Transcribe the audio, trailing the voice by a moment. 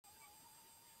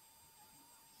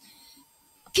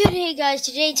Good day guys,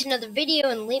 today it's another video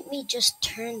and let me just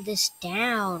turn this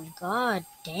down. God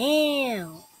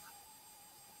damn.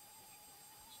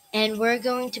 And we're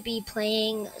going to be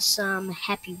playing some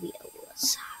Happy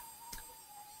Wheels.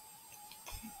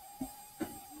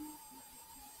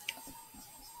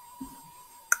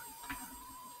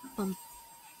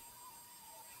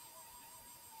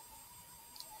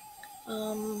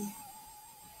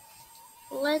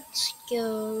 Let's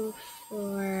go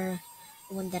for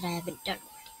one that I haven't done already.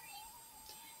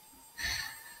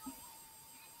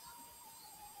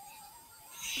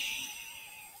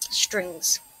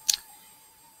 Strings.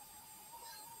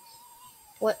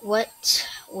 What's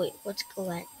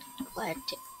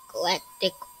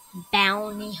Galactic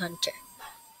Bounty Hunter?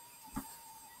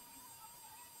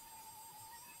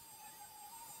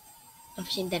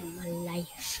 I've seen that in my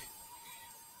life.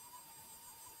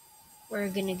 We're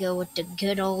gonna go with the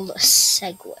good old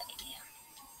Segway.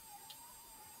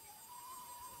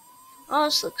 Oh,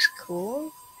 this looks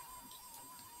cool.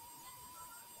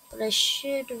 But I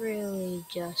should really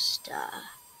just,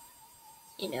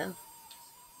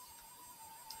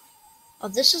 Oh,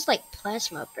 this is like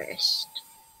plasma burst.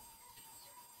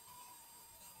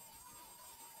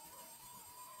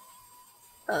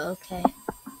 Oh, okay.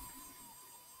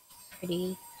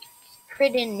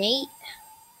 Pretty neat.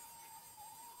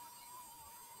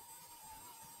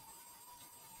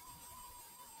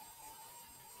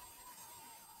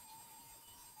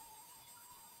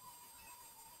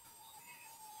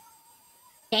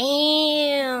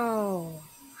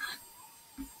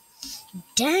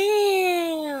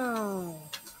 Damn.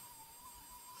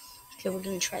 Okay, we're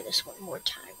gonna try this one more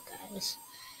time, guys.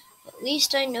 At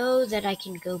least I know that I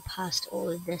can go past all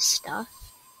of this stuff.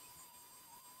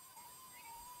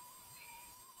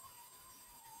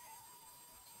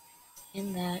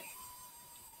 And that.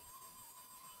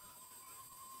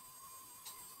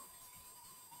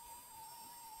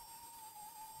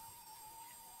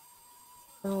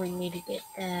 Oh, I need to get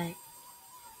that.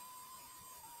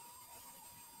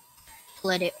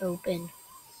 Let it open.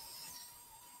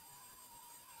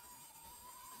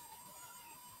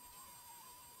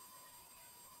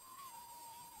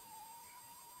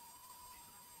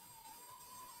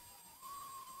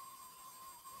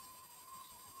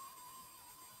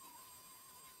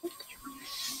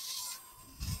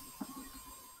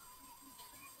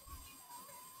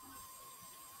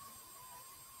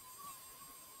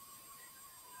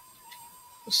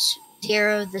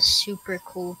 Zero, the super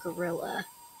cool gorilla.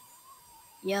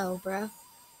 Yo, bro.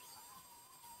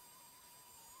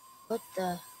 What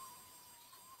the?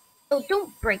 Oh,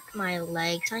 don't break my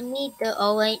legs. I need the.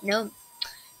 Oh, wait, no.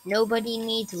 Nobody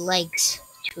needs legs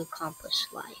to accomplish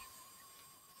life.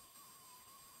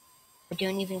 I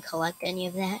don't even collect any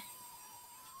of that.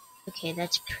 Okay,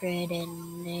 that's pretty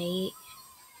neat.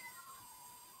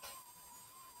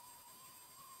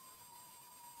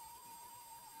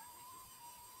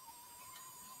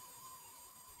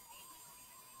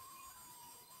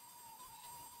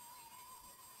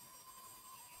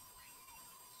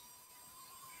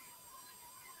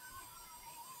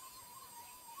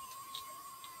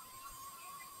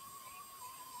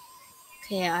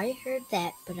 Okay, I heard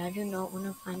that, but I do not want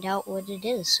to find out what it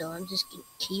is, so I'm just gonna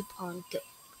keep on going.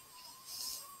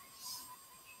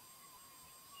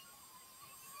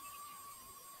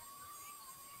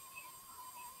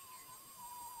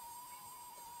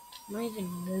 I'm not even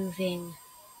moving.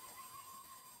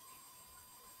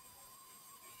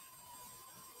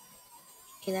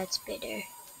 Okay, that's better.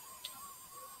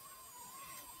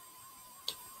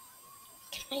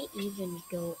 Can I even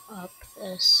go up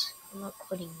this? I'm not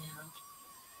quitting now.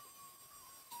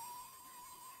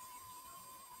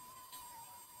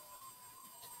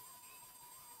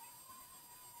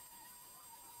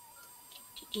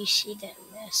 Did you see that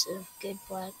massive good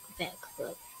black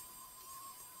backflip?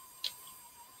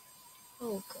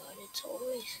 Oh god, it's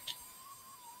always...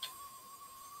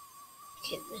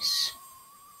 Okay, this...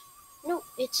 Nope,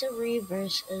 it's a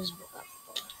reverse as well.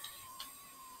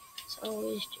 It's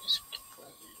always just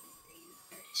bloody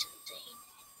reverse, ain't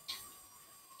it?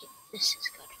 Okay, this has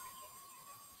got to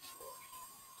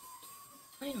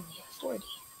be 40. Finally, a 40.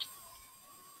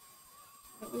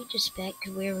 Aren't we just back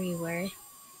to where we were?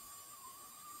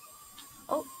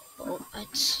 Oh, well,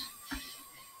 that's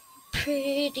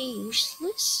pretty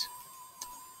useless.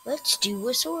 Let's do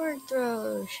a sword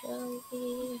throw, shall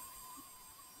we?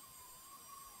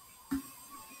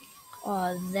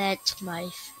 Oh, that's my,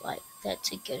 like,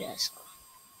 that's a good ass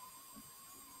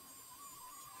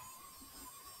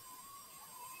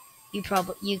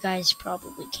song. You guys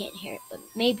probably can't hear it, but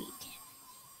maybe you can.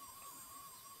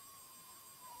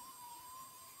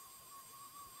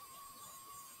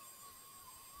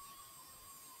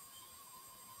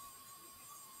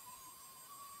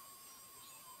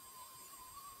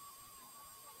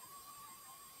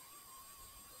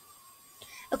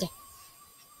 Okay.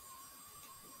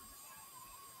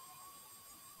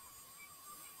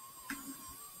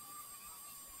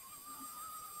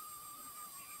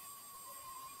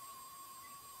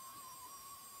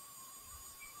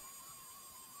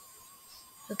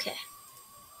 Okay.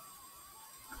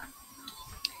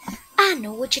 I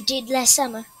know what you did last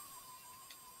summer.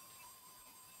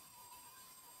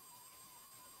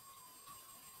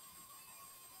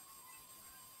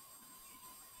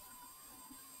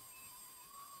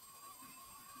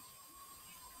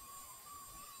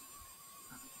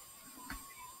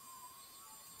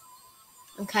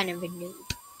 I'm kind of a noob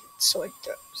at sword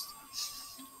throws.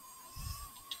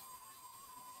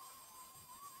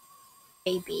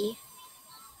 Maybe.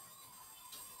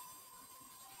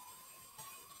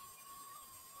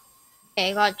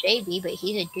 Okay, I got JB, but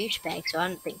he's a douchebag, so I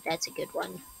don't think that's a good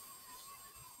one.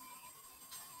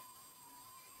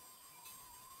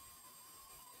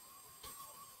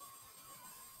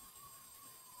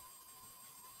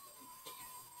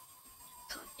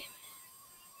 God damn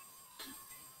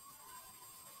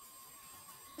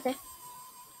it. Okay.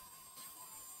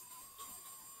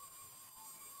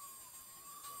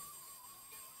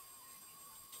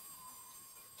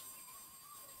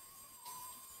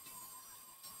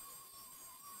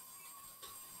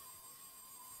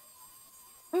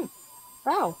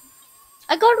 Wow.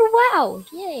 I got a wow!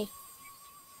 Yay!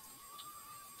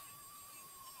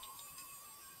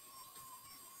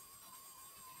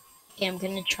 Okay, I'm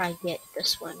gonna try get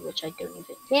this one, which I don't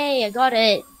even. Yay! I got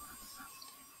it!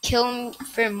 Kill him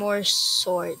for more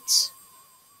swords.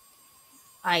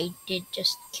 I did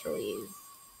just kill you.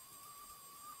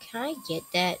 Can I get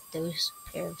that? Those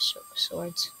pair of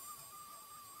swords?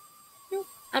 Nope.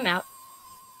 I'm out.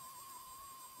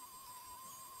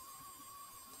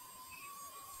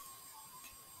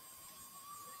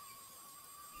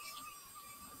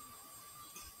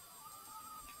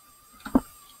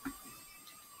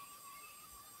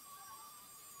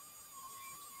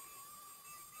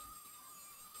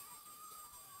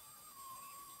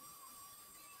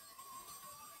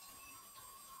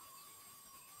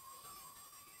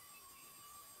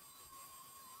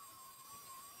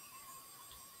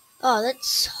 Oh,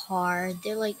 that's hard.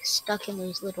 They're like stuck in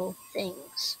those little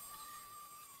things.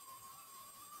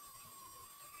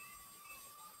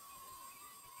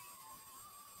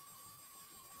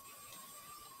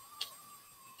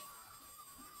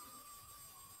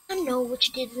 I know what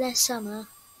you did last summer.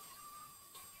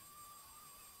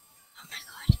 Oh my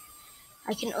god.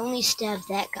 I can only stab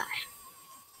that guy.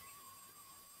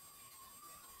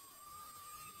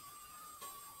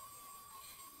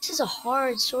 This is a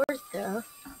hard sword throw.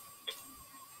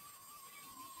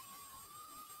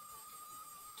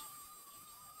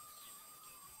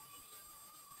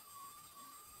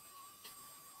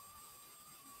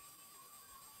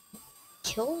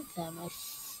 Kill them, I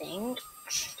think.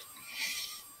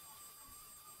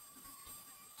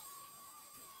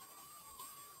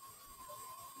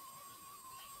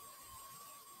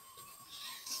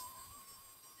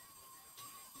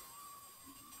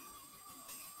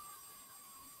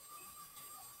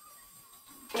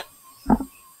 No,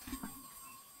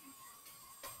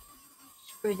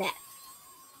 screw that.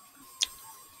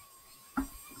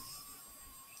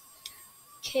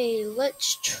 Okay,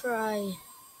 let's try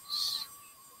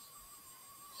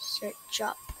search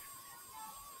up.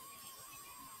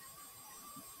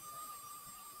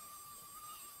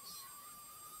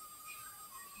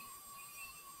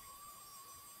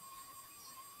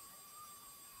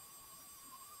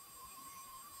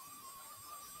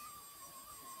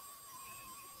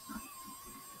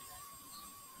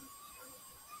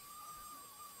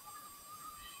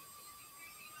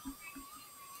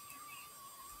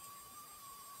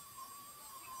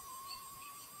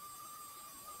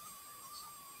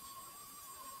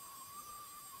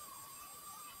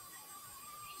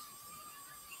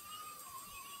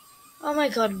 Oh my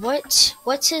god,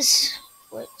 what's his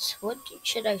what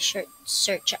should I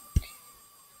search up?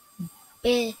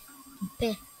 B,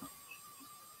 b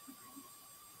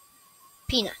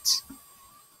peanuts.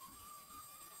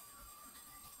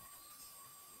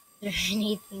 Is there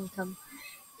anything come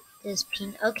this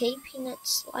peanut? Okay, peanut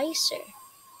slicer.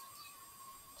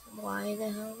 Why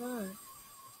the hell not?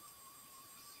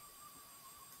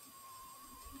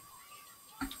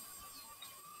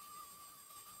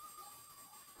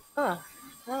 Oh,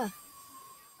 oh,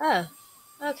 oh,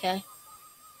 okay.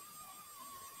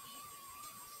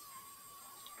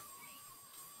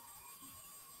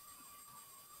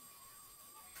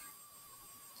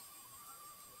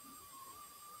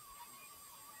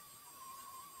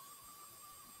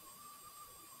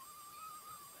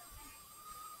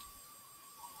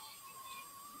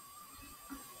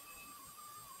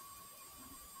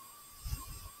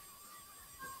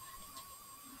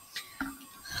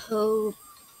 Hobo.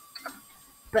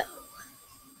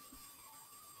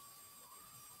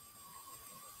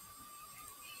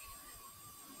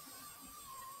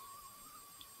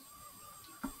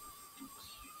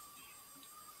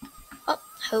 Oh,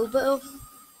 hobo.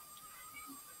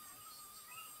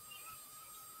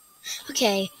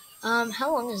 Okay,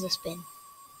 how long has this been?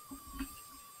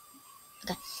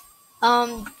 Okay.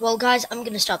 Well guys, I'm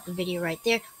gonna stop the video right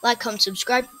there. Like, comment,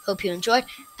 subscribe. Hope you enjoyed,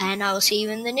 and I will see you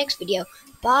in the next video.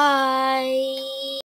 Bye!